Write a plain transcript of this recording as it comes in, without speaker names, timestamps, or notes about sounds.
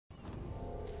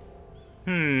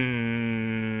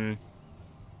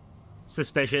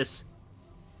Suspicious.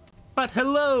 But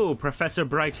hello, Professor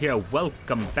Bright here.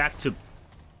 Welcome back to...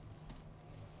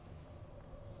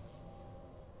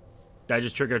 Did I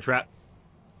just trigger a trap?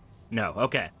 No,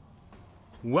 okay.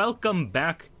 Welcome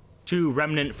back to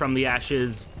Remnant from the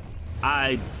Ashes.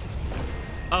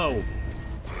 Oh.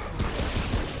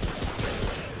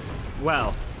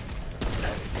 Well.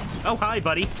 Oh, hi,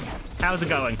 buddy. How's it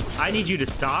going? I need you to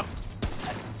stop.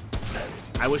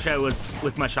 I wish I was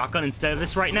with my shotgun instead of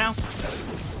this right now.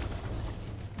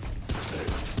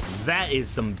 That is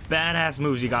some badass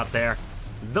moves you got there.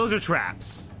 Those are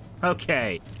traps.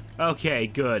 Okay. Okay,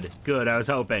 good. Good, I was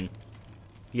hoping.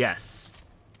 Yes.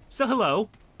 So hello.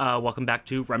 Welcome back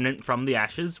to Remnant from the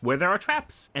Ashes, where there are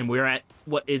traps. And we're at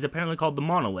what is apparently called the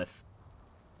Monolith.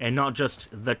 And not just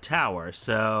the tower,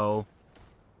 so...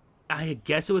 I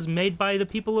guess it was made by the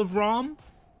people of Rom?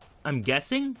 I'm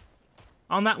guessing?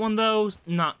 On that one, though,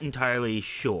 not entirely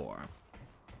sure.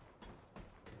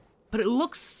 But it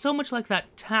looks so much like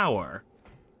that tower.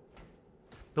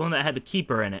 The one that had the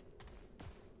keeper in it.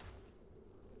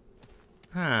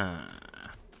 Huh.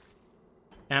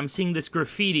 And I'm seeing this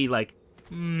graffiti like,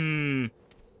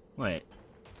 wait.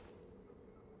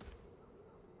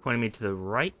 Pointing me to the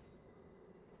right?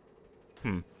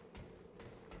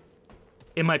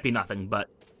 It might be nothing, but...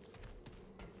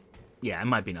 Yeah, it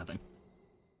might be nothing.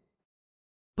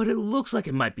 But it looks like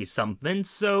it might be something,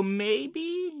 so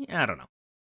maybe? I don't know.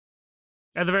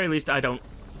 At the very least, I don't...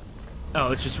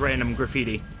 Oh, it's just random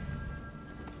graffiti.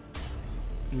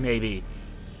 Maybe.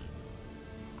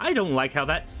 I don't like how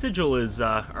that sigil is,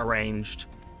 arranged.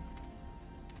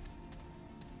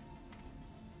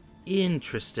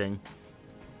 Interesting.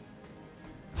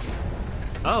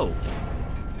 Oh.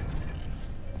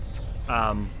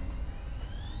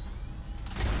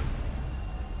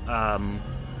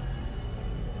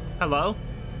 Hello?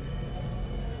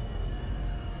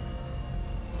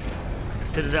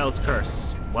 Citadel's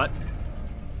curse. What?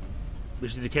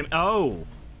 Which did it came? Oh!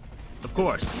 Of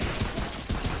course.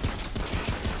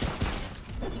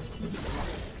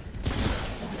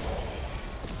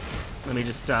 Let me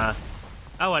just, Oh,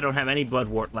 I don't have any blood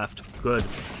wart left. Good.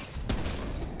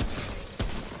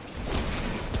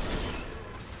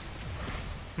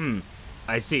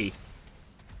 I see.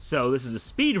 So this is a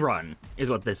speed run, is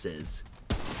what this is.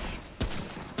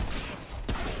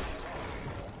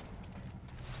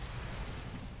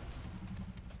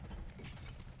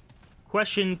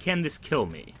 Question, can this kill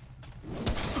me?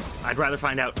 I'd rather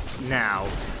find out now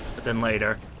than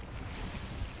later.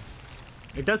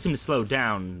 It does seem to slow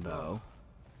down, though.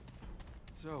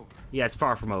 It's over. Yeah, it's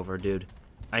far from over, dude.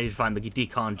 I need to find the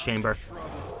decon chamber.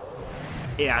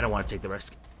 Yeah, I don't want to take the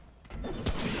risk.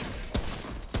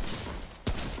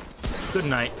 Good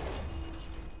night.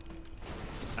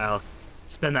 I'll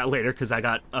spend that later, because I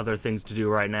got other things to do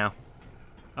right now.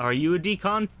 Are you a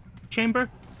decon chamber?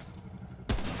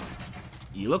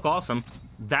 You look awesome.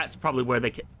 That's probably where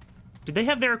they... Did they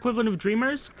have their equivalent of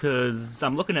Dreamers? Because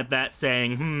I'm looking at that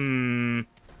saying,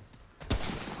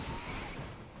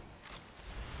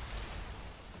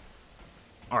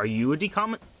 Are you a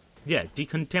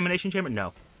decontamination chamber?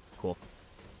 No. Cool.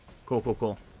 Cool, cool,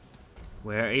 cool.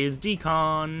 Where is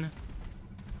decon?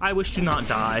 I wish to not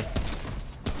die.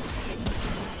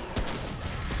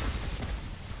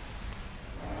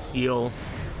 Heal.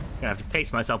 Gonna have to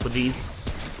pace myself with these.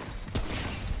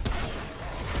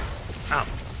 Oh,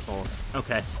 balls.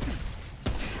 Okay.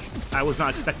 I was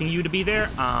not expecting you to be there.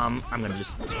 I'm gonna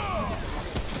just...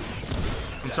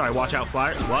 I'm sorry, watch out,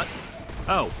 flyer. What?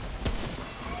 Oh.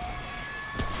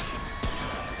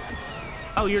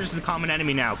 Oh, you're just a common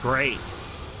enemy now. Great.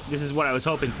 This is what I was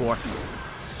hoping for.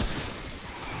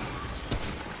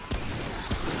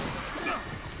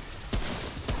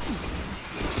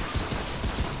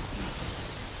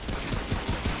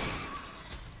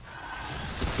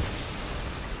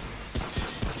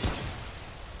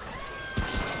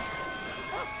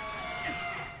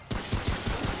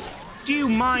 Do you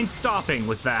mind stopping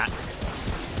with that?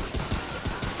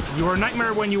 You were a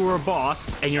nightmare when you were a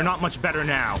boss, and you're not much better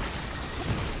now.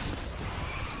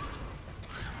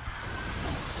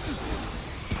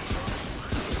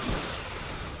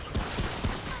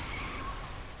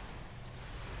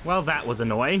 Well, that was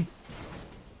annoying.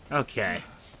 Okay.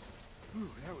 Ooh,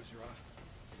 that was rough.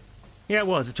 Yeah, it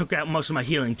was. It took out most of my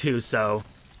healing, too, so...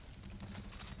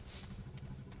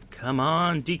 Come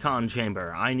on, decon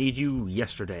chamber. I need you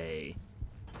yesterday.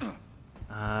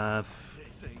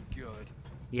 This ain't good.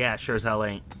 Yeah, sure as hell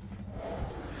ain't.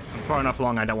 I'm far enough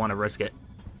along, I don't want to risk it.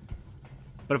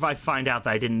 But if I find out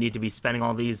that I didn't need to be spending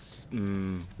all these...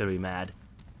 gonna be mad.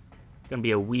 Gonna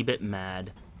be a wee bit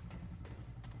mad.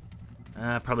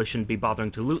 Probably shouldn't be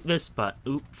bothering to loot this, but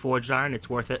oop, forged iron, it's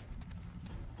worth it.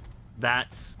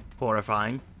 That's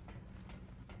horrifying.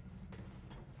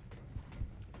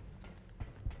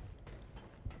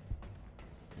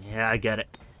 Yeah, I get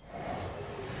it.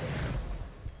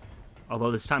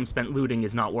 Although this time spent looting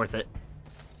is not worth it.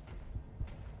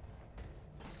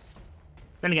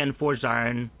 Then again, forged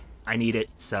iron, I need it,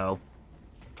 so...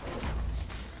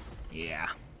 yeah.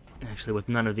 Actually, with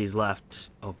none of these left...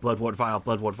 oh, bloodwort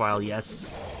vial,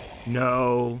 yes.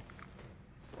 No.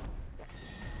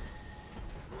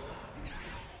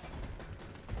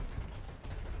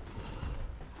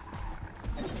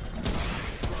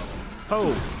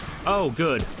 Oh,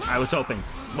 good. I was hoping.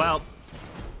 Well,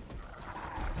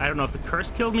 I don't know if the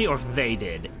curse killed me or if they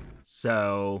did.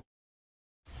 So...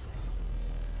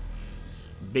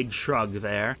 big shrug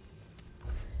there.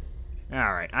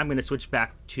 Alright, I'm gonna switch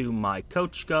back to my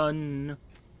coach gun.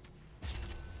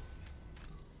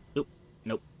 Oop,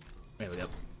 nope. There we go.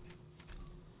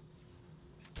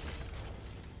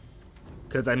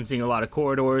 Because I'm seeing a lot of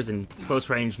corridors and close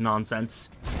range nonsense.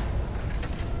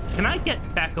 Can I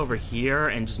get back over here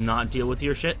and just not deal with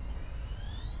your shit?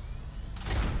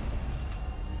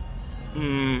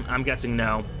 I'm guessing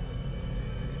no.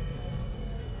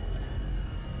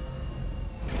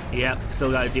 Yep,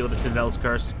 still gotta deal with the Citadel's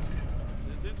curse.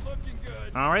 Isn't looking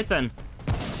good. Alright then.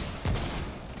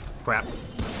 Crap.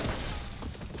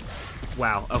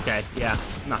 Wow, okay, yeah,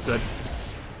 not good.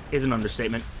 Is an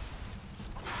understatement.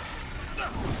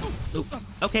 Ooh.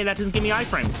 Okay, that doesn't give me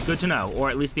iframes. Good to know. Or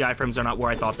at least the iframes are not where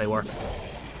I thought they were.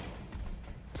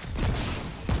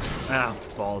 Ah,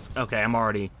 balls. Okay, I'm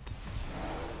already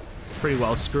pretty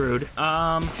well screwed.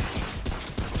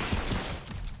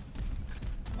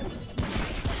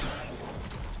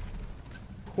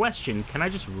 Question, can I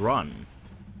just run?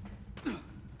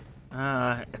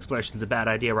 Exploration's a bad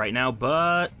idea right now,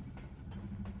 but...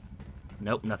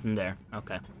 nope, nothing there.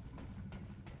 Okay.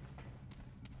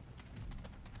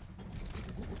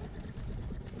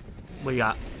 What do you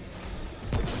got?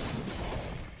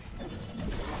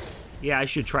 Yeah, I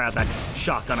should try out that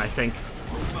shotgun, I think.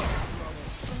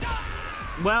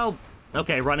 Well,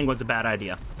 okay, running was a bad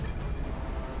idea.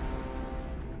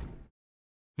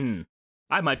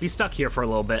 I might be stuck here for a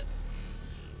little bit.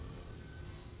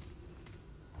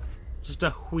 Just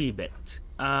a wee bit.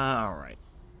 Alright.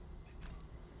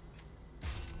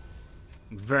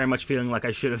 Very much feeling like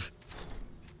I should have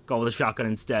gone with a shotgun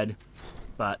instead.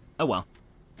 But, oh well.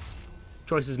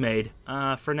 Choices made.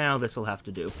 For now, this'll have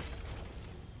to do.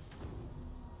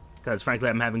 Because, frankly,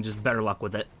 I'm having just better luck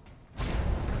with it.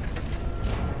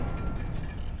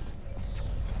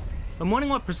 I'm wondering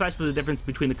what precisely the difference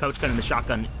between the coach gun and the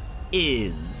shotgun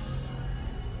is.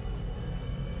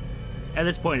 At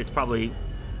this point, it's probably...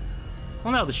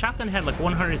 well, no, the shotgun had like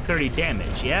 130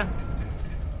 damage, yeah?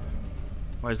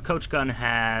 Whereas the coach gun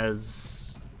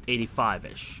has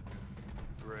 85-ish.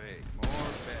 Great, more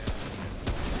bad.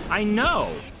 I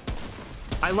know!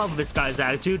 I love this guy's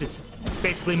attitude. It's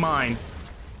basically mine.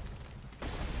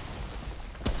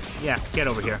 Yeah, get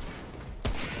over here.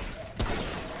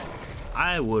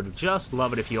 I would just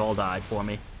love it if you all died for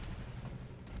me.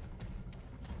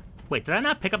 Wait, did I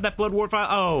not pick up that blood wart vial?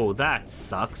 Oh, that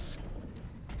sucks.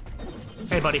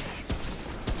 Hey, buddy.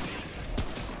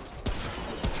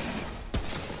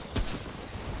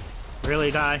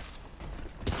 Really, guy?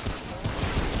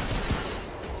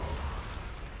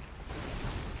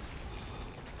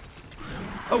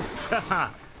 Oh, haha.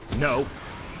 No.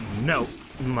 No.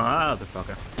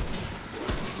 Motherfucker.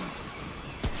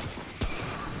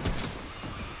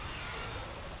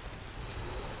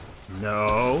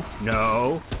 No.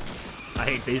 No. I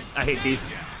hate these. I hate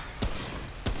these.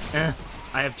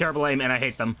 I have terrible aim and I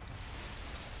hate them.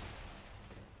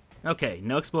 Okay,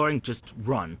 no exploring, just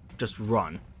run. Just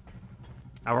run.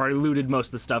 I've already looted most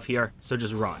of the stuff here, so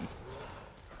just run.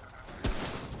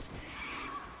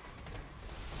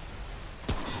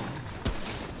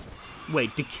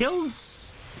 Wait, do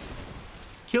kills...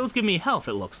 kills give me health,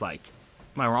 it looks like.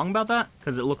 Am I wrong about that?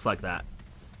 Because it looks like that.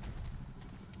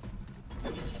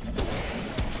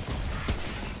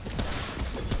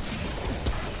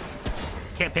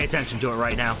 Can't pay attention to it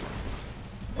right now.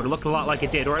 But it looked a lot like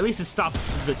it did, or at least it stopped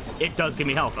the... it does give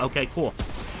me health. Okay, cool.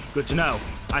 Good to know.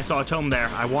 I saw a tome there.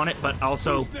 I want it, but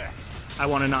also I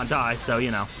want to not die, so, you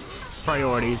know.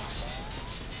 Priorities.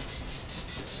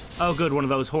 Oh, good, one of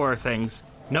those horror things.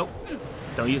 Nope.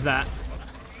 Don't use that.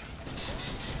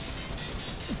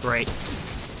 Great.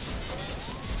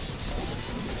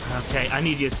 Okay, I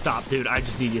need you to stop, dude. I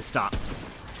just need you to stop.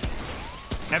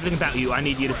 Everything about you, I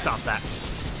need you to stop that.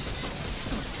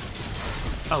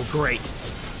 Oh, great.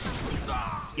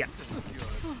 Yeah.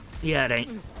 Yeah, it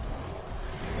ain't.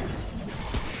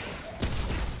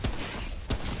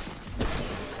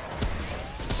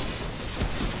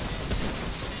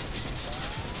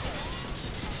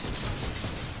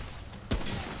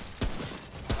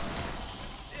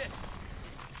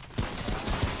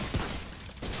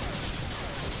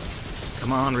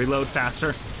 Come on, reload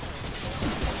faster.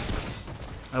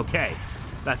 Okay.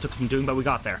 That took some doing, but we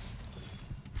got there.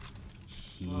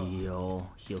 Heal.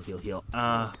 Heal, heal, heal.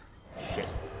 Shit.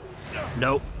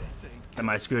 Nope. That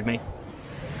might have screwed me.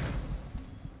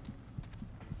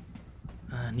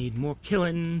 I need more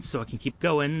killing so I can keep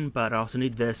going, but I also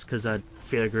need this because I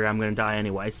figure I'm gonna die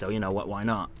anyway, so you know what, why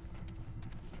not?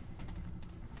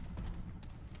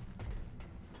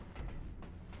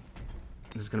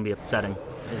 This is gonna be upsetting,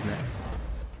 isn't it?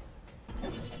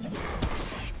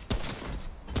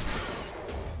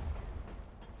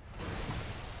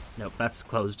 Nope, that's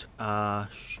closed.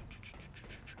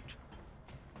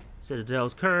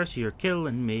 Citadel's curse, you're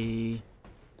killing me.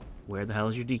 Where the hell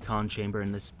is your decon chamber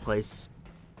in this place?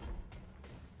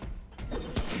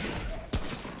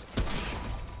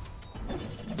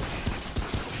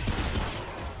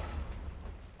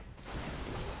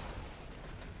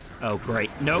 Oh, great.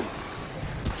 Nope.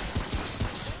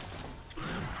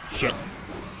 Shit.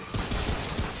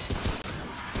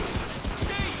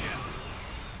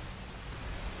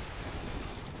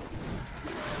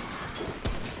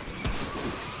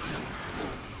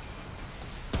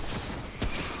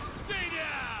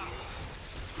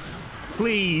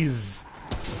 Please.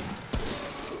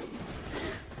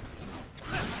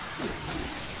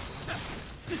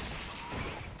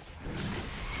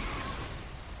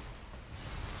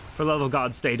 For the love of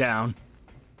God, stay down.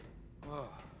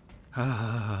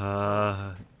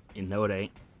 You know it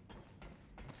ain't.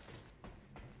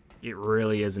 It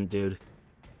really isn't, dude.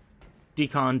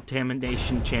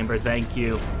 Decontamination chamber, thank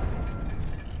you.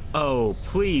 Oh,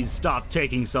 please stop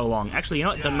taking so long. Actually, you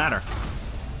know what? It doesn't matter.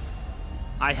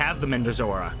 I have the Mender's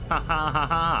Aura. Ha ha ha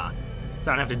ha.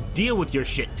 So I don't have to deal with your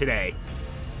shit today.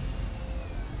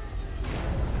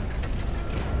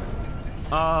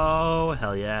 Oh,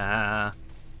 hell yeah.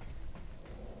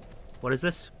 What is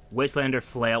this? Wastelander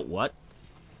Flail. What?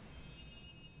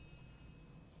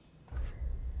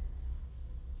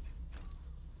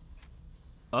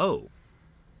 Oh.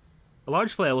 A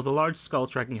large flail with a large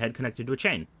skull-striking head connected to a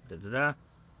chain. Da-da-da.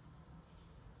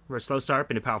 For a slow start,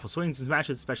 into powerful swings and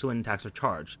smashes, especially when attacks are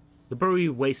charged. The brewery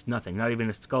waste nothing, not even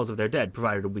the skulls of their dead,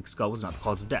 provided a weak skull was not the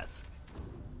cause of death.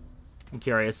 I'm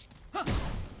curious.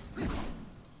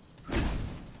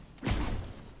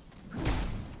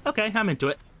 Okay, I'm into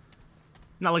it.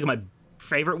 Not like my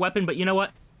favorite weapon, but you know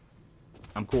what?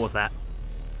 I'm cool with that.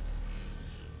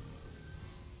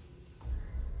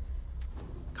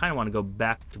 Kinda want to go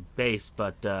back to base,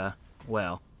 but,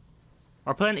 well.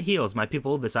 Our planet heals, my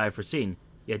people, this I have foreseen.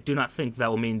 Yet do not think that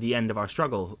will mean the end of our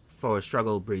struggle, for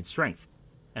struggle breeds strength.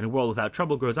 And a world without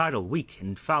trouble grows idle, weak,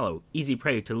 and fallow, easy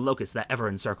prey to the locusts that ever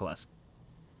encircle us.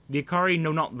 The Ikari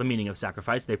know not the meaning of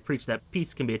sacrifice. They preach that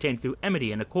peace can be attained through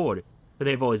amity and accord, for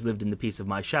they have always lived in the peace of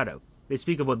my shadow. They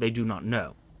speak of what they do not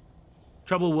know.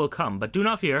 Trouble will come, but do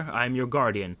not fear, I am your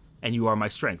guardian, and you are my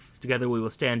strength. Together we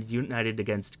will stand united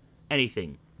against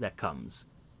anything that comes.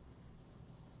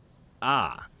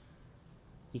 Ah.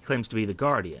 He claims to be the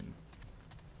guardian.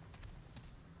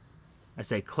 I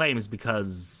say claims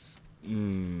because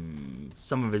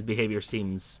some of his behavior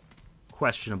seems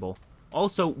questionable.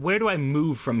 Also, where do I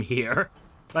move from here?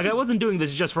 Like, I wasn't doing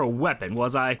this just for a weapon,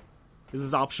 was I? Is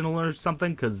this optional or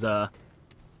something? Because,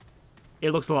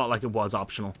 it looks a lot like it was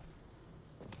optional.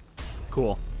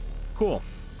 Cool. Cool.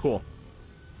 Cool.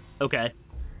 Okay.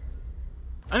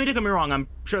 I mean, don't get me wrong, I'm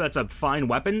sure that's a fine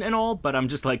weapon and all, but I'm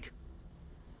just like...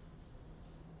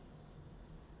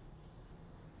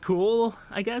 Cool,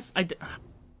 I guess? I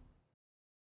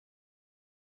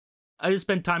just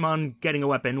spent time on getting a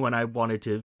weapon when I wanted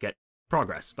to get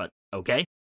progress, but okay.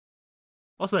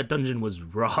 Also, that dungeon was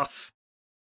rough.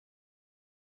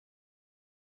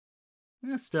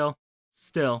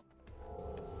 Still.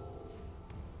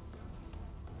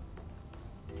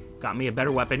 Got me a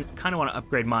better weapon. Kind of want to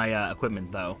upgrade my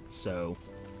equipment, though, so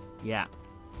yeah.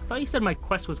 I thought you said my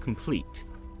quest was complete.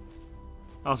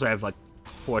 Also, I have, like,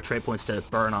 4 trait points to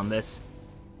burn on this.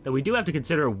 Though we do have to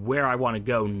consider where I want to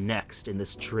go next in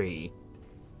this tree.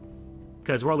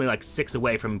 Because we're only, like, 6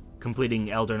 away from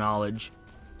completing Elder Knowledge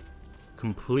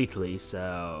completely,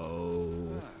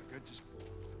 so...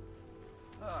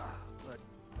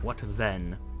 What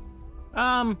then?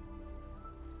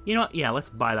 You know what? Yeah, let's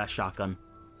buy that shotgun.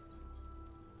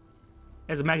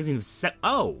 It has a magazine of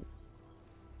Oh!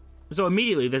 So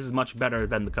immediately, this is much better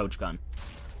than the coach gun.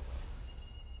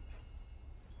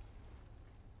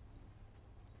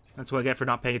 That's what I get for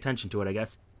not paying attention to it, I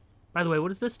guess. By the way, what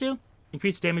does this do?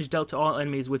 Increased damage dealt to all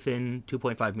enemies within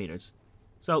 2.5 meters.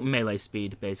 So, melee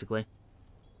speed, basically.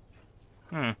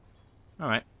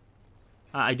 Alright.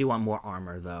 I do want more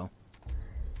armor, though.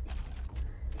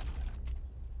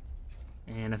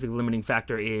 And I think the limiting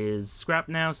factor is scrap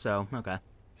now, so, okay.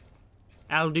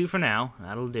 That'll do for now.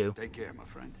 That'll do. Take care, my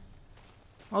friend.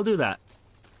 I'll do that.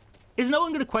 Is no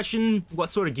one gonna question what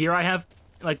sort of gear I have?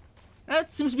 Like,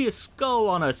 that seems to be a skull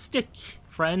on a stick,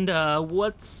 friend.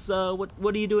 What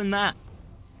do you do in that?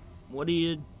 What do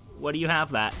you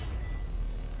have that?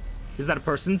 Is that a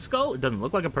person's skull? It doesn't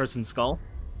look like a person's skull.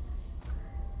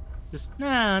 Just,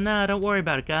 nah, don't worry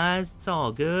about it, guys. It's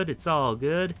all good, it's all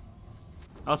good.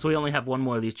 Also, we only have one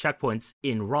more of these checkpoints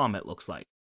in ROM, it looks like.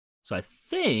 So I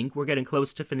think we're getting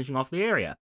close to finishing off the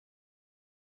area.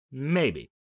 Maybe.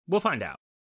 We'll find out.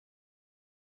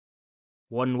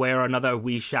 One way or another,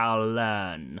 we shall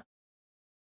learn.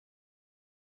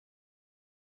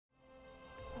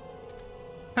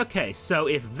 Okay, so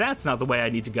if that's not the way I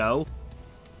need to go,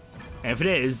 and if it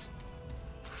is,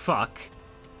 fuck.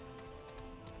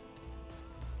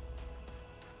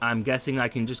 I'm guessing I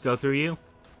can just go through you?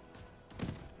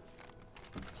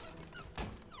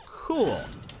 Cool.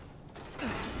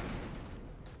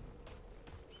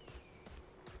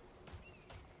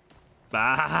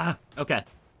 Ah, okay.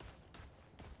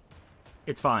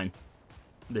 It's fine.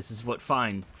 This is what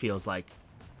fine feels like.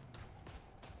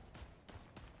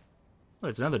 Oh,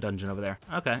 there's another dungeon over there.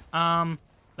 Okay, oh,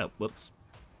 whoops.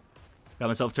 Got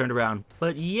myself turned around.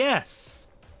 But yes!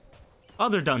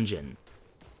 Other dungeon.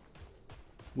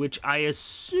 Which I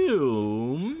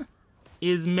assume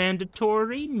is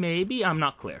mandatory, maybe? I'm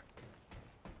not clear.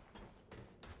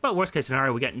 But worst case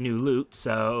scenario, we get new loot,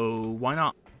 so why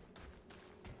not?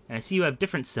 And I see you have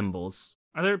different symbols.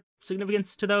 Are there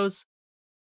significance to those?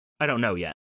 I don't know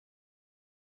yet.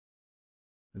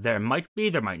 There might be,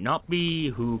 there might not be,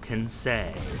 who can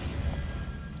say?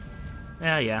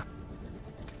 Yeah.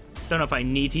 Don't know if I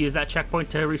need to use that checkpoint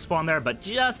to respawn there, but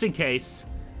just in case.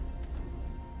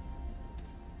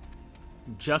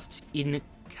 Just in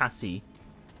case.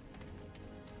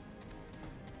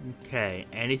 Okay,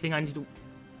 anything I need to...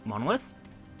 Monolith?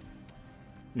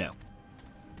 No.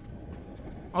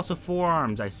 Also 4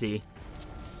 arms, I see.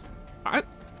 Are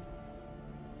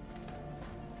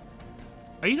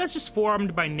you guys just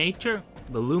 4-armed by nature?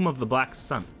 The Loom of the Black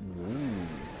Sun.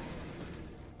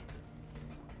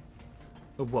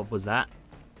 Ooh. What was that?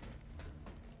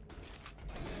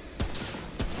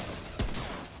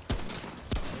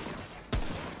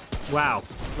 Wow.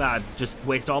 Just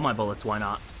waste all my bullets, why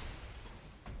not?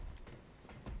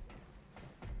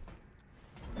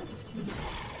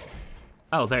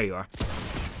 Oh, there you are.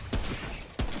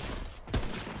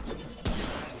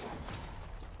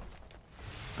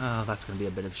 Oh, that's gonna be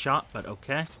a bit of a shot, but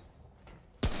okay.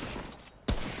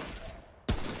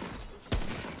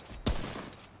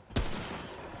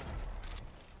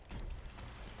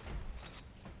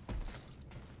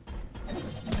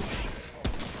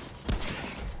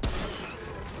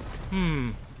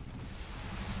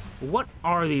 What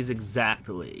are these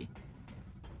exactly?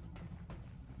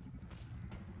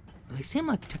 They seem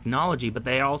like technology, but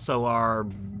they also are,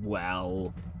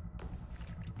 well...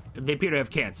 They appear to have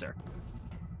cancer.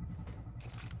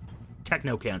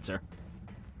 Techno-cancer.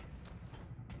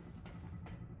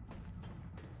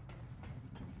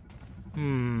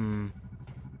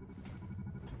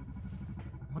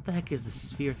 What the heck is the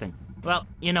sphere thing? Well,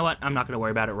 you know what? I'm not going to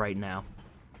worry about it right now.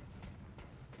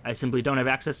 I simply don't have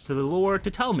access to the lore to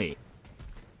tell me.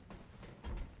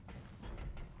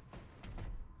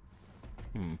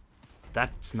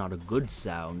 That's not a good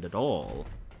sound at all.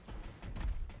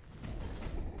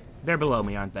 They're below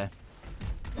me, aren't they?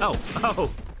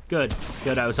 Oh, good,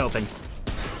 I was hoping.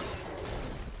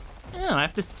 Oh, I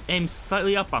have to aim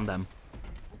slightly up on them.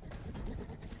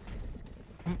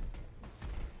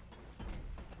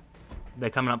 They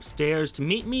coming upstairs to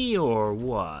meet me, or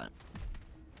what?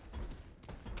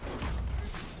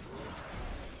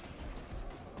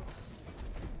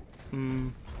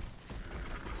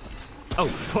 Oh,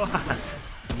 fuck.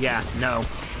 Yeah, no.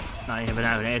 Not even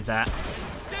having to add that.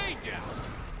 Stay down.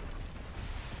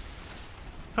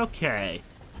 Okay.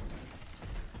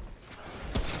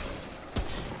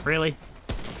 Really?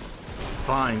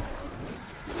 Fine.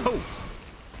 Oh.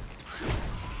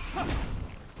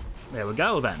 There we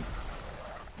go, then.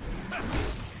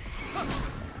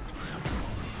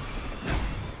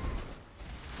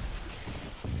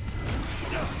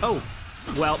 Oh,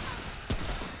 well.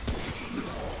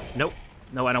 Nope.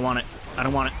 No, I don't want it. I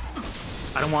don't want it.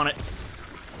 I don't want it.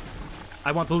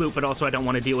 I want the loot, but also I don't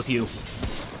want to deal with you.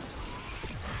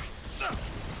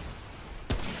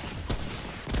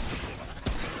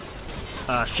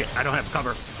 Shit, I don't have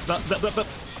cover.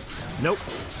 Nope.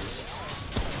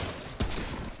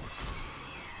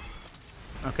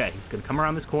 Okay, he's gonna come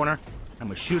around this corner. I'm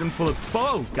gonna shoot him full of...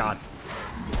 Oh, God.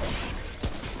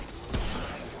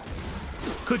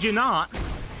 Could you not?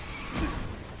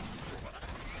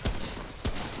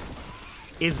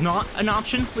 Is not an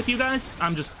option with you guys?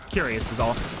 I'm just curious is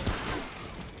all.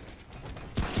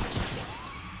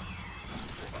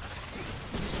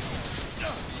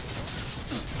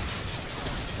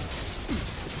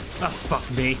 Oh,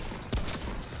 fuck me.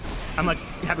 I'm like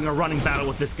having a running battle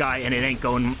with this guy and it ain't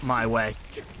going my way.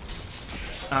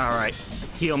 Alright.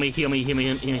 Heal me, heal me, heal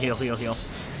me, heal, heal, heal.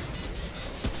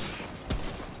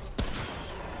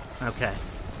 Okay.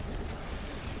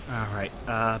 Alright,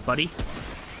 buddy.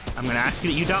 I'm gonna ask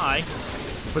you that you die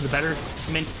for the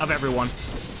betterment of everyone.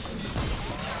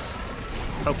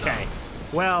 Okay.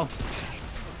 Well...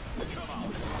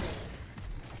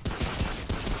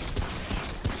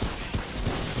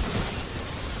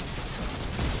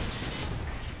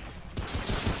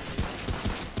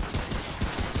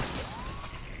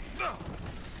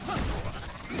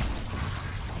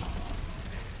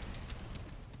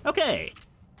 Okay.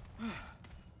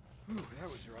 Ooh, that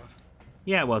was rough.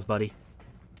 Yeah, it was, buddy.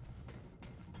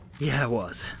 Yeah, it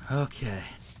was. Okay.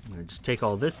 I'm gonna just take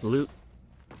all this loot.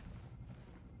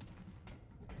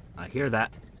 I hear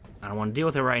that. I don't want to deal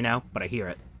with it right now, but I hear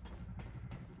it.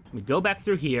 Let me go back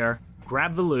through here,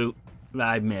 grab the loot that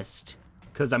I missed.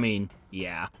 Because, I mean,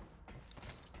 yeah.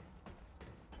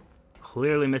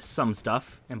 Clearly missed some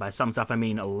stuff. And by some stuff, I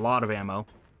mean a lot of ammo.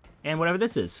 And whatever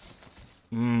this is.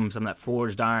 Some of that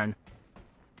forged iron.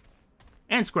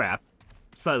 And scrap.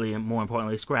 Slightly more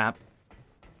importantly, scrap.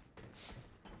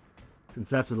 Since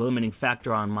that's the limiting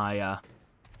factor on my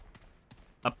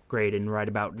upgrading right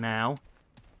about now.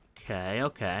 Okay,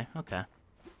 okay, okay.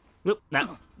 Whoop, that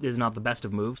is not the best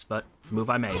of moves, but it's the move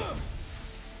I made.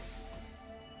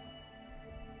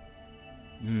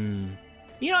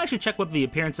 You know, I should check what the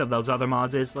appearance of those other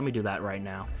mods is. Let me do that right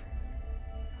now.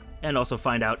 And also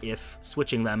find out if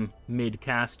switching them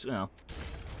mid-cast... Well,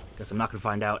 guess I'm not going to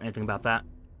find out anything about that.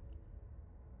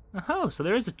 Oh, so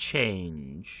there is a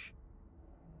change.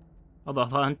 Although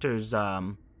Hunter's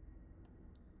one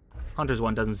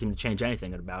doesn't seem to change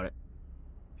anything about it.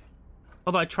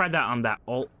 Although I tried that on that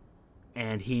alt,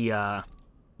 and he, well,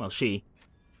 she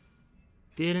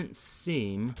didn't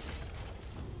seem...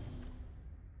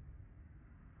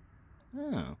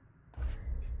 Oh.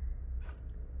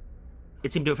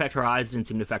 It seemed to affect her eyes, didn't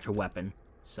seem to affect her weapon.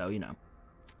 So, you know.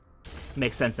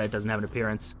 Makes sense that it doesn't have an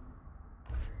appearance.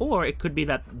 Or it could be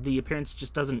that the appearance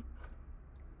just doesn't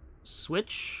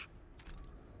switch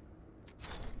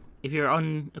if you're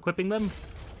unequipping them.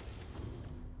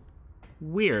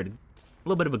 Weird. A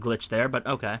little bit of a glitch there, but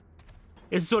okay.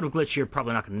 It's a sort of glitch you're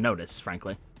probably not going to notice,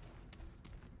 frankly.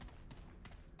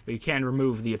 But you can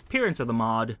remove the appearance of the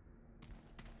mod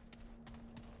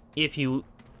if you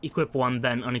equip one,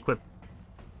 then unequip...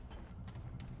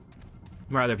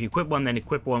 Rather, if you equip one, then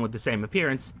equip one with the same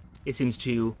appearance, it seems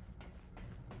to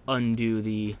undo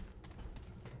the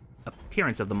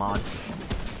appearance of the mod.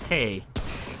 Hey.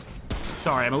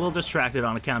 Sorry, I'm a little distracted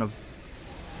on account of,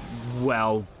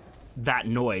 well, that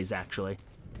noise, actually.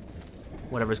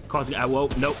 Whatever's causing... whoa,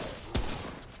 nope.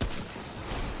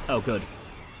 Oh, good.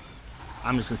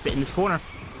 I'm just gonna sit in this corner.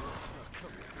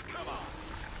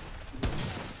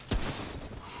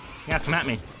 Yeah, come at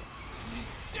me.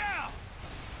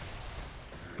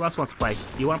 Who else wants to play?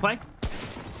 You want to play?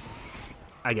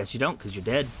 I guess you don't, because you're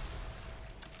dead.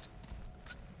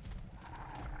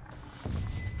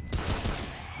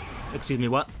 Excuse me,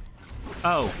 what?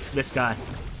 Oh, this guy.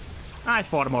 I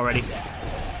fought him already.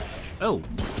 Oh.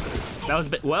 That was a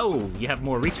bit... Whoa, you have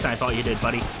more reach than I thought you did,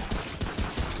 buddy.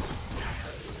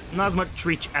 Not as much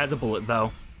reach as a bullet,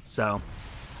 though, so...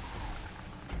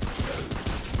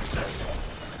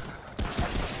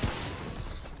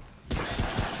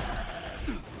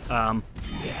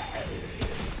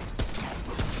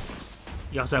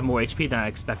 You also have more HP than I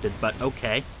expected, but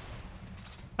okay.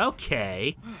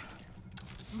 Okay.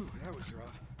 Ooh, that was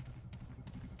rough.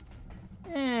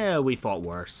 Eh, we fought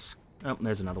worse. Oh,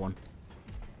 there's another one.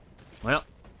 Well.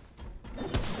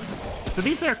 So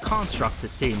these are constructs, it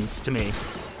seems, to me.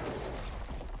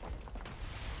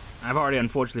 I've already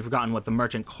unfortunately forgotten what the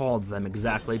merchant called them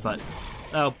exactly, but...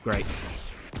 Oh, great.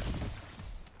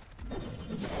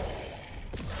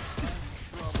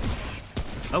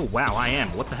 Oh, wow, I am.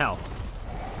 What the hell?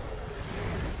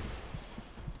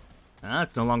 Ah,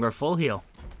 it's no longer a full heal.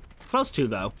 Close to,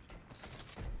 though.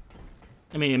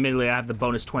 I mean, admittedly, I have the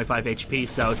bonus 25 HP,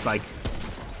 so it's like...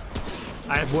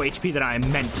 I have more HP than I am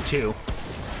meant to.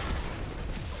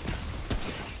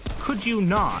 could you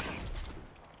not?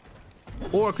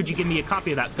 Or could you give me a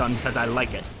copy of that gun because I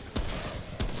like it?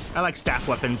 I like staff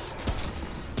weapons.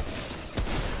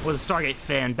 Was a Stargate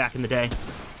fan back in the day.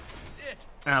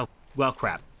 Oh, well,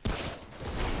 crap.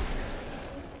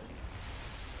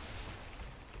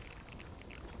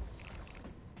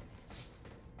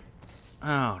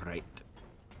 All right.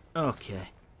 Okay.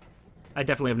 I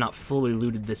definitely have not fully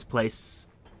looted this place.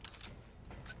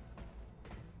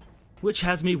 Which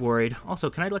has me worried. Also,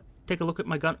 can I take a look at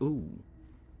my gun? Ooh.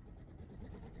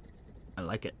 I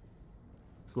like it.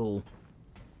 It's a little...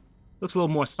 Looks a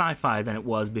little more sci-fi than it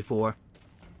was before.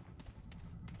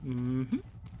 Mm-hmm.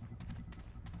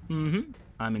 Mm-hmm.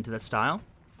 I'm into that style.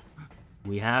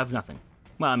 We have nothing.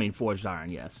 Well, I mean, forged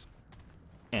iron, yes.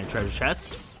 And treasure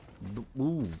chest.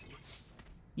 Ooh.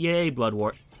 Yay,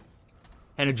 bloodwort.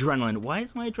 And adrenaline. Why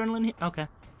is my adrenaline here? Okay.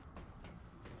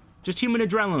 Just human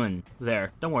adrenaline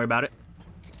there. Don't worry about it.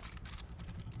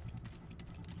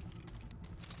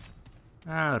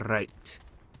 Alright.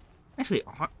 Actually,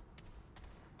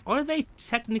 are they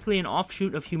technically an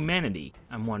offshoot of humanity?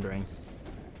 I'm wondering.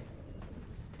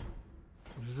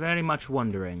 Very much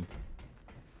wondering.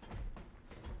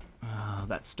 Oh,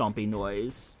 that stompy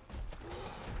noise.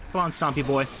 Come on, stompy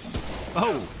boy.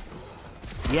 Oh!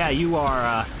 Yeah, you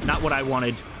are not what I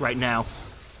wanted right now.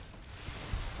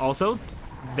 Also,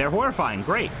 they're horrifying.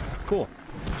 Great. Cool.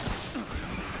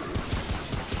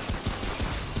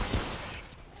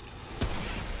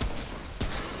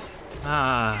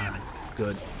 Ah,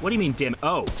 good. What do you mean, dim?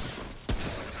 Oh.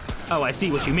 Oh, I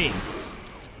see what you mean.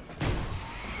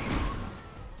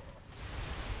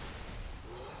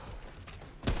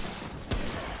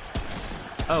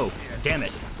 Oh, damn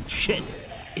it. Shit.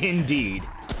 Indeed.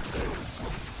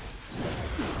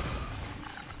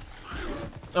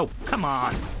 Oh, come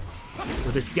on.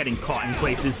 With this getting caught in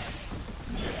places.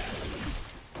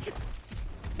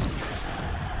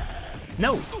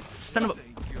 No, son of a...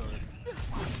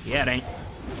 Yeah, it ain't.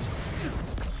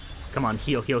 Come on,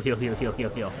 heal, heal, heal, heal, heal, heal,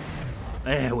 heal.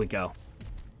 There we go.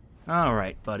 All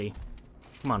right, buddy.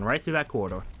 Come on, right through that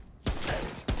corridor.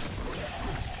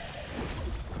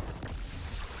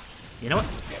 You know what?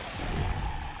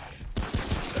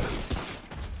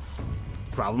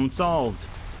 Problem solved.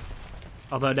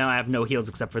 Although now I have no heals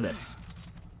except for this.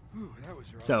 Ooh, that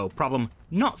was rough. So, problem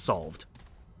not solved.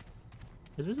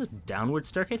 Is this a downward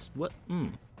staircase? What?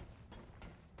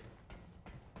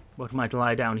 What might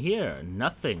lie down here?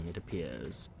 Nothing, it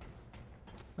appears.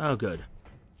 Oh, good.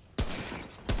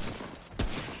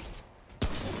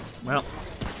 Well.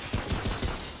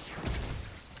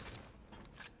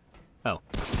 Oh.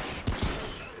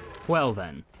 Well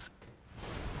then.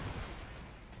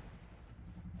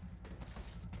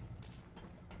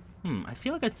 I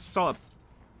feel like I saw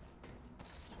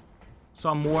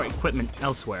more equipment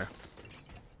elsewhere.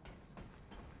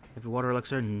 Heavy water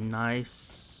elixir,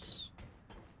 nice.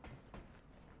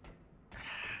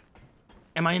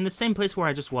 Am I in the same place where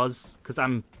I just was? Because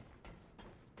I'm...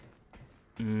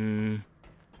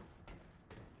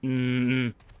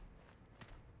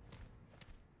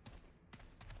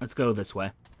 Let's go this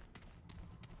way.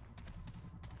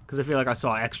 Because I feel like I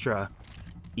saw extra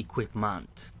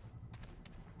equipment.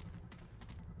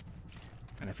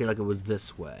 And I feel like it was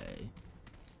this way.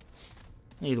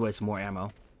 Either way, some more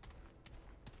ammo.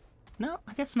 No,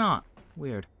 I guess not.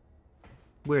 Weird.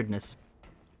 Weirdness.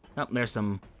 Oh, there's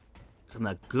some of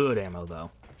that good ammo,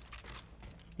 though.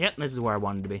 Yep, this is where I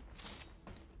wanted to be.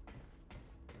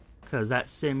 Because that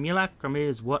simulacrum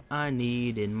is what I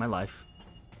need in my life.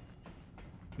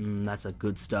 That's a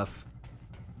good stuff.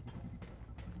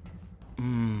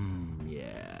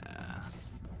 Yeah.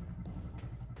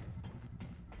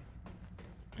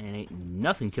 And ain't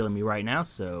nothing killing me right now,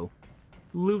 so...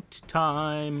 Loot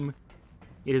time!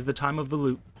 It is the time of the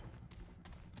loot.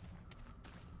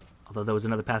 Although there was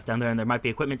another path down there and there might be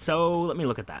equipment, so let me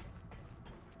look at that.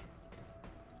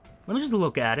 Let me just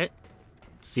look at it.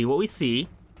 See what we see.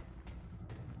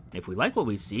 If we like what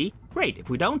we see, great.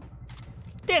 If we don't,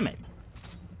 damn it.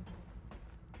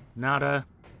 Nada,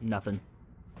 nothing.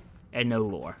 And no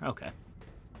lore. Okay.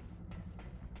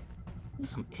 There's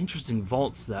some interesting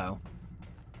vaults, though.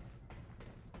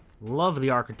 Love the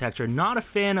architecture. Not a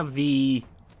fan of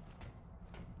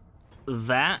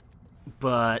that,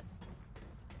 but...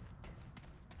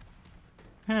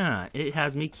 it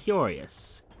has me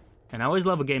curious. And I always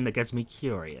love a game that gets me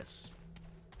curious.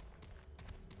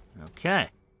 Okay.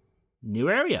 New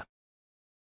area.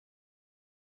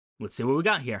 Let's see what we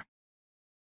got here.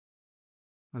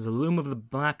 There's a Loom of the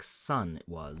Black Sun, it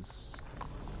was.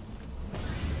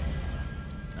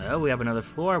 Oh, we have another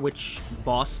floor. Which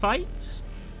boss fight?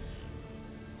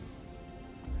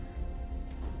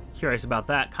 curious about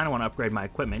that. Kind of want to upgrade my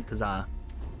equipment, because,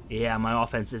 yeah, my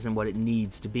offense isn't what it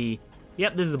needs to be.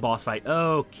 Yep, this is a boss fight.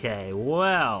 Okay,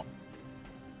 well.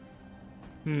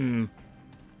 Yeah,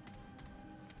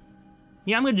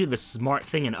 I'm gonna do the smart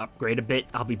thing and upgrade a bit.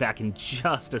 I'll be back in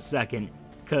just a second,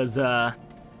 because,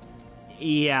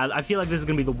 yeah, I feel like this is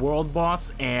gonna be the world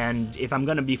boss, and if I'm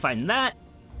gonna be fighting that,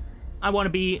 I want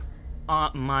to be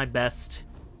my best,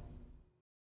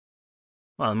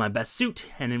 well, in my best suit,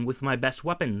 and in with my best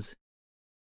weapons.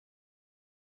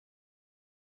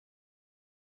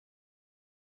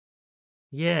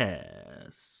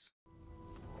 Yes.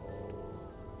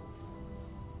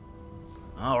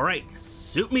 All right,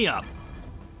 suit me up.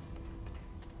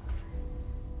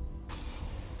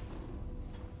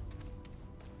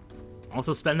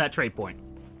 Also spend that trade point.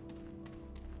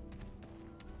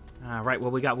 All right,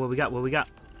 what we got?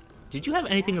 Did you have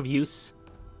anything of use?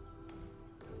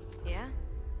 Yeah,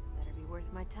 better be worth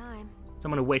my time.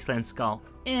 Someone a wasteland skull.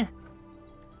 I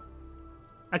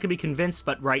could be convinced,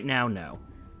 but right now, no.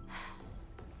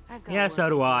 Yeah, so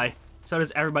do I. So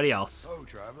does everybody else. Oh,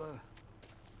 traveler.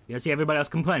 You see everybody else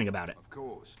complaining about it. Of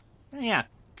course. Yeah.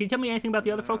 Can you tell me anything about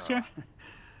the other folks here?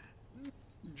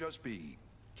 Just be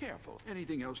careful.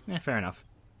 Anything else? Yeah, fair enough.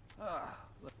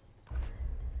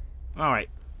 Alright.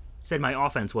 Said my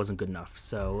offense wasn't good enough,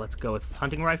 so let's go with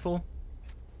hunting rifle.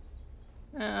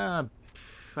 I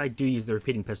do use the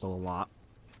repeating pistol a lot.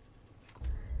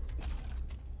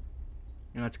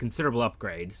 And that's a considerable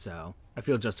upgrade, so I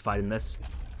feel justified in this.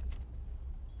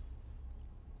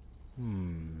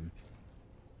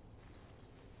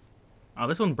 Oh,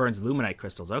 this one burns luminite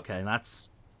crystals. Okay, that's...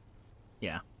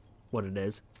 yeah, what it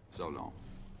is. So long.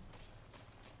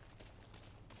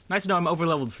 Nice to know I'm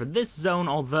overleveled for this zone,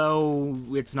 although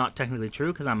it's not technically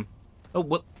true, because I'm... oh,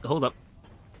 whoop, hold up.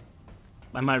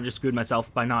 I might have just screwed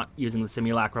myself by not using the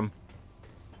simulacrum.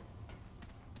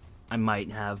 I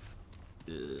might have...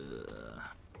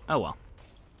 oh well.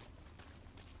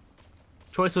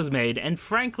 Choice was made, and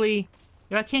frankly,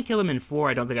 if I can't kill him in 4,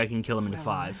 I don't think I can kill him in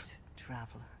 5.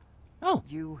 Traveler. Oh.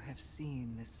 You have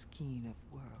seen the skein of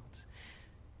worlds.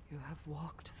 You have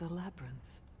walked the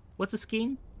labyrinth. What's a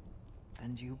skein?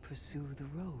 And you pursue the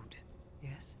road,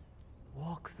 yes?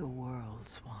 Walk the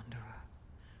worlds, wanderer.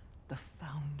 The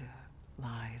founder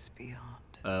lies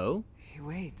beyond. Oh? He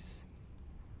waits,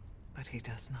 but he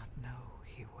does not know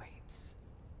he waits.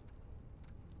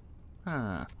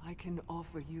 Huh. I can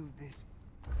offer you this.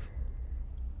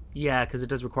 Yeah, because it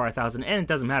does require 1,000, and it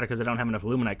doesn't matter because I don't have enough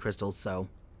luminite crystals, so...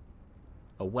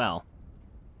 oh well.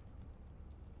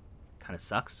 Kind of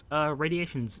sucks.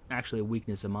 Radiation's actually a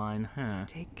weakness of mine, huh?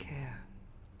 Take care.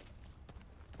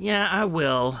 Yeah, I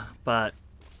will, but...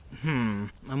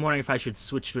 I'm wondering if I should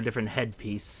switch to a different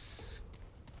headpiece.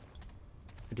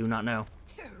 I do not know.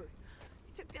 Dude,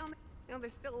 you took down. You know,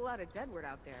 there's still a lot of deadwood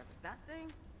out there, but that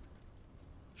thing.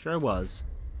 Sure was.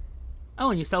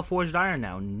 Oh, and you sell forged iron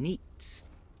now. Neat.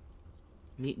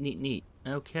 Neat.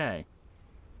 Okay.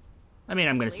 I mean,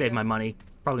 I'm gonna save my money.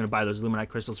 Probably gonna buy those luminite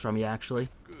crystals from you, actually.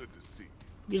 Good to see you.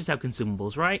 You just have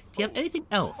consumables, right? Do you have anything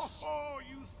else? Oh,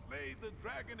 you slayed the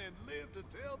dragon and lived to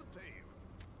tell the tale.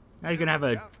 Now you're gonna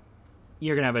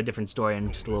have a different story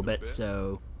in just a little bit,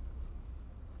 so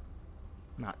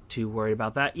not too worried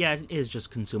about that. Yeah, it is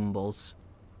just consumables.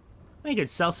 I mean, you could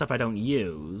sell stuff I don't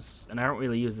use, and I don't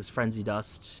really use this frenzy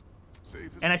dust.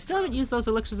 And I still haven't used those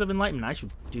elixirs of enlightenment. I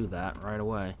should do that right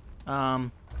away. I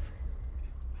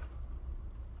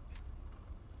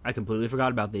completely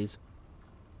forgot about these.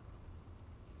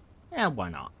 Yeah, why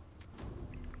not?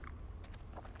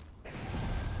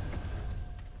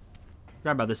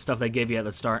 Forgot about this stuff they gave you at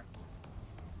the start.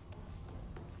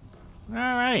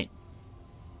 Alright.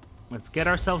 Let's get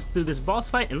ourselves through this boss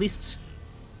fight. At least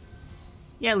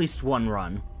one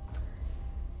run.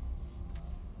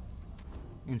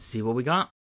 And see what we got.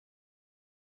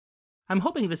 I'm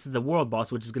hoping this is the world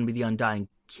boss, which is going to be the Undying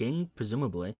King,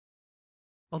 presumably.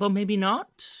 Although maybe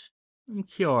not? I'm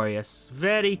curious.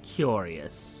 Very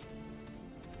curious.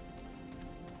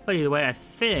 But either way, I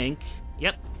think...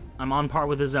 yep, I'm on par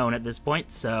with the zone at this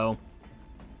point, so...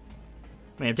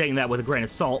 I mean, I'm taking that with a grain of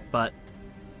salt, but...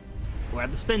 we're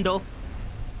at the spindle.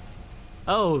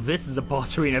 Oh, this is a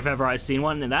boss arena if ever I've seen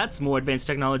one, and that's more advanced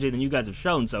technology than you guys have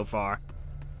shown so far.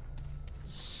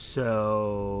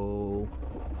 So...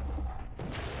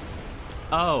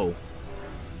 oh.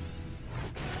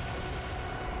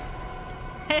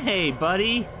 Hey,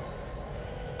 buddy.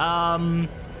 Can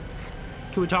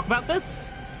we talk about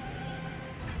this?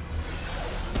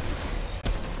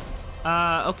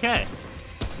 Okay.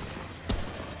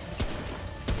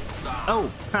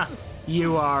 Oh, ha.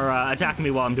 You are attacking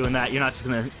me while I'm doing that. You're not just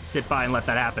gonna sit by and let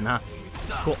that happen, huh?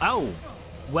 Cool. Oh,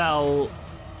 well.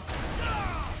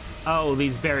 Oh,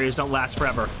 these barriers don't last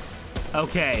forever.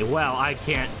 Okay, well, I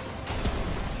can't.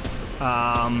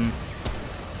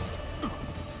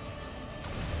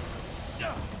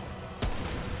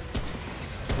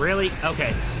 Really?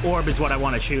 Okay. Orb is what I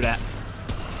want to shoot at.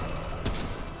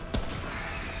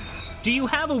 Do you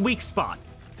have a weak spot?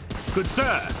 Good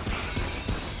sir.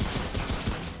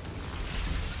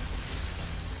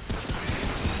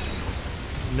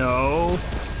 No.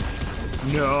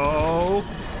 No.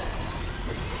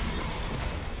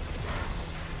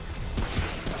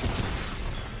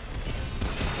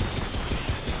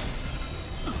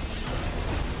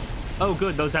 Oh,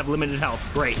 good. Those have limited health.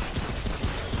 Great.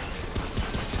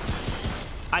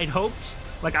 I'd hoped,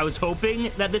 like I was hoping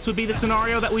that this would be the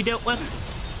scenario that we dealt with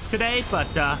today, but,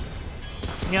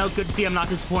 you know, good to see I'm not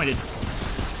disappointed.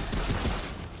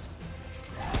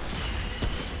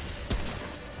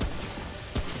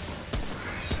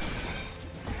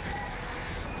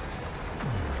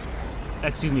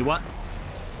 Excuse me, what?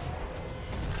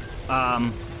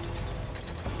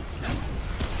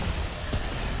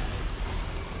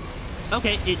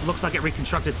 Okay, it looks like it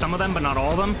reconstructed some of them, but not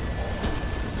all of them.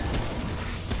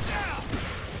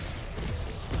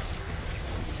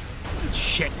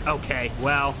 Shit, okay,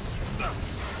 well.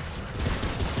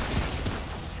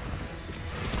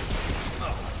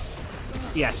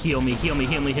 Yeah, heal me, heal me,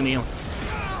 heal me, heal me, heal me.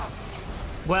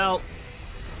 Well,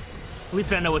 at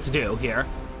least I know what to do here.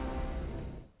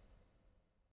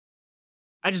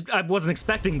 I wasn't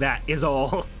expecting that, is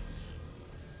all.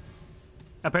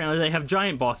 Apparently they have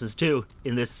giant bosses, too,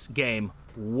 in this game.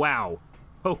 Wow.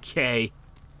 Okay.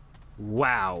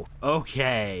 Wow.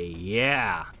 Okay,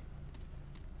 yeah.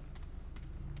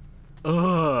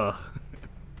 Ugh.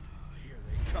 Here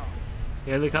they come.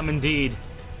 Here they come indeed.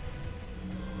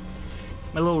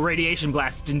 My little radiation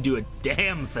blast didn't do a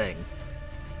damn thing.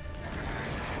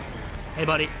 Hey,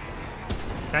 buddy.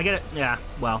 Can I get it? Yeah,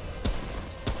 well.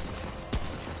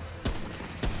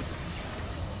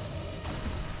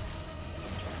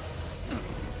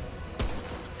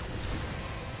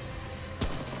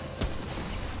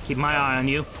 Keep my eye on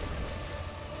you.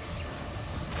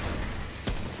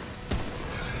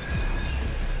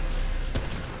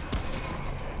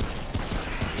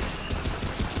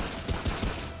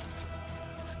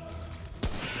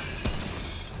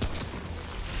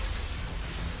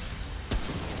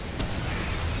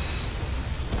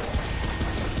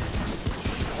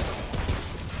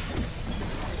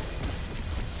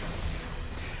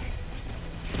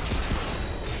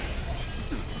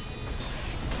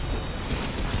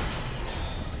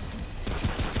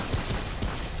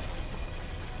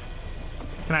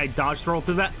 Can I dodge roll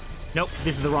through that? Nope,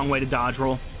 this is the wrong way to dodge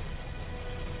roll.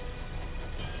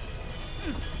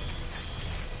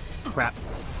 Crap.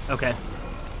 Okay.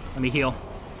 Let me heal.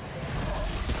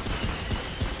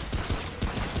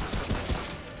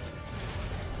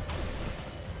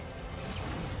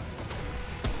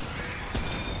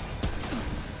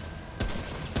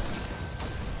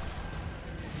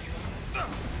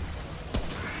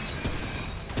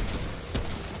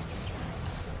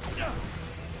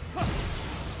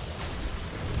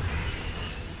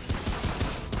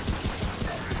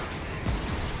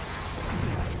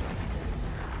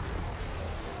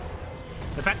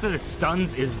 The fact that it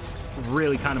stuns is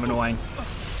really kind of annoying.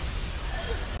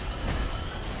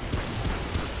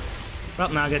 Well,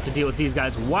 now I get to deal with these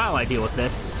guys while I deal with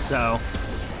this, so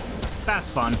that's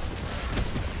fun.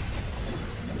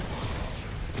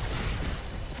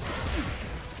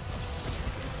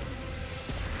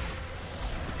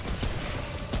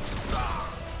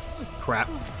 Crap.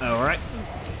 All right.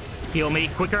 Heal me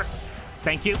quicker.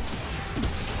 Thank you.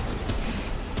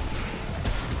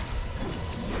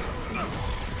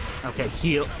 Okay,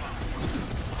 heal.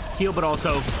 Heal, but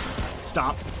also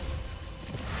stop.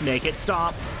 Make it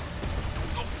stop.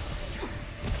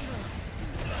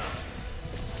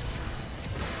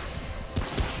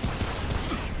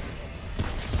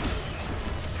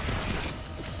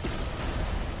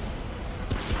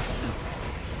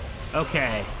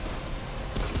 Okay.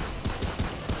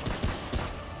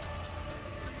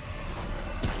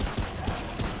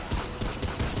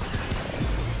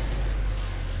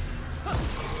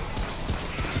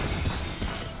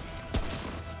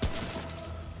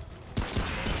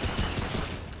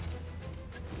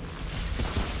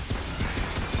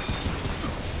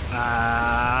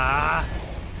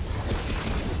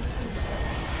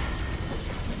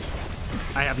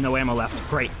 I have no ammo left.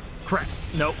 Great. Crap.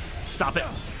 Nope. Stop it.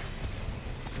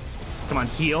 Come on,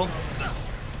 heal.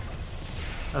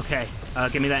 Okay.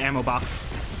 Give me that ammo box.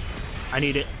 I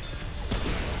need it.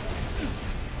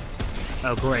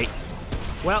 Oh, great.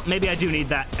 Well, maybe I do need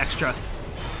that extra.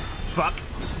 Fuck.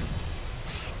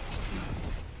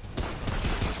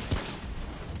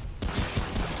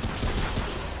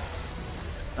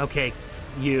 Okay,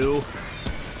 you.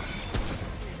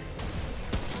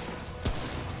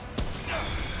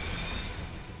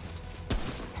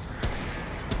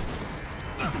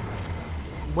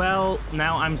 Well,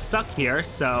 now I'm stuck here,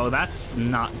 so that's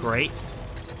not great.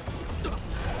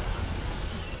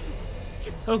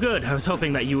 Oh good, I was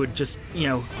hoping that you would just, you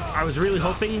know, I was really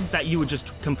hoping that you would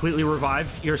just completely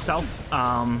revive yourself.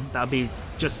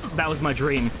 That was my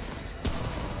dream.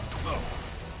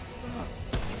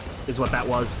 Is what that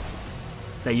was.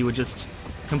 That you would just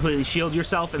completely shield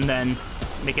yourself and then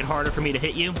make it harder for me to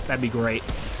hit you. That'd be great.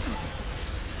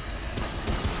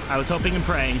 I was hoping and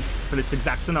praying for this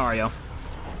exact scenario.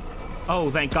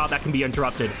 Oh, thank God that can be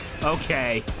interrupted.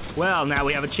 Okay. Well, now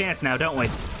we have a chance now, don't we?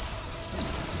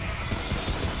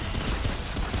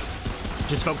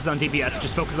 Just focus on DPS.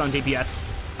 Just focus on DPS.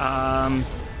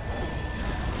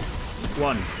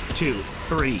 1, 2,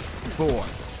 3, 4,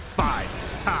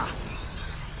 5. Ha!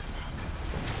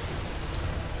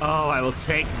 Oh, I will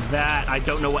take that. I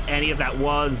don't know what any of that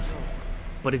was,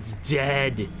 but it's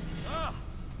dead.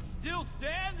 Still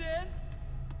standing.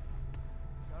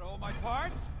 Got all my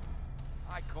parts?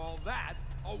 I call that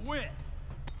a win.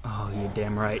 Oh, you're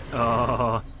damn right.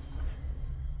 Oh.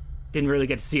 Didn't really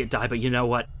get to see it die, but you know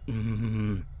what?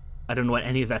 I don't know what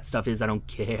any of that stuff is. I don't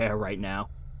care right now.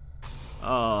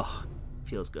 Oh,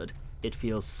 feels good. It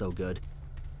feels so good.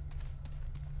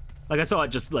 Like, I saw it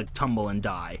just, like, tumble and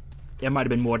die. There might have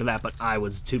been more to that, but I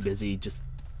was too busy just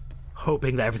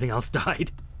hoping that everything else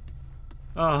died.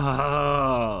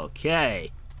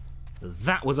 Okay.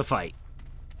 That was a fight.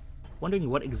 Wondering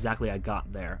what exactly I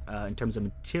got there. In terms of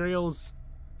materials,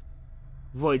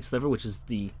 Void Sliver, which is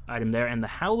the item there, and the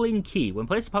Howling Key. When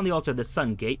placed upon the altar of the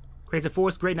Sun Gate, creates a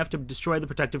force great enough to destroy the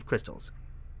protective crystals.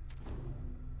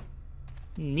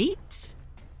 Neat,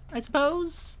 I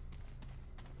suppose?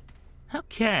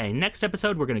 Okay, next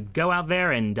episode we're gonna go out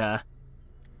there and, well,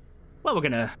 we're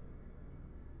gonna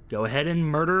go ahead and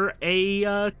murder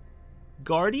a,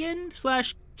 guardian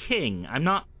slash king. I'm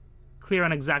not clear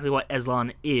on exactly what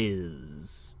Eslon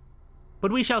is,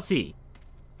 but we shall see.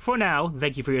 For now,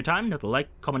 thank you for your time. Note the like,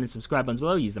 comment, and subscribe buttons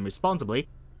below. Use them responsibly,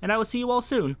 and I will see you all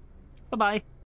soon. Bye-bye.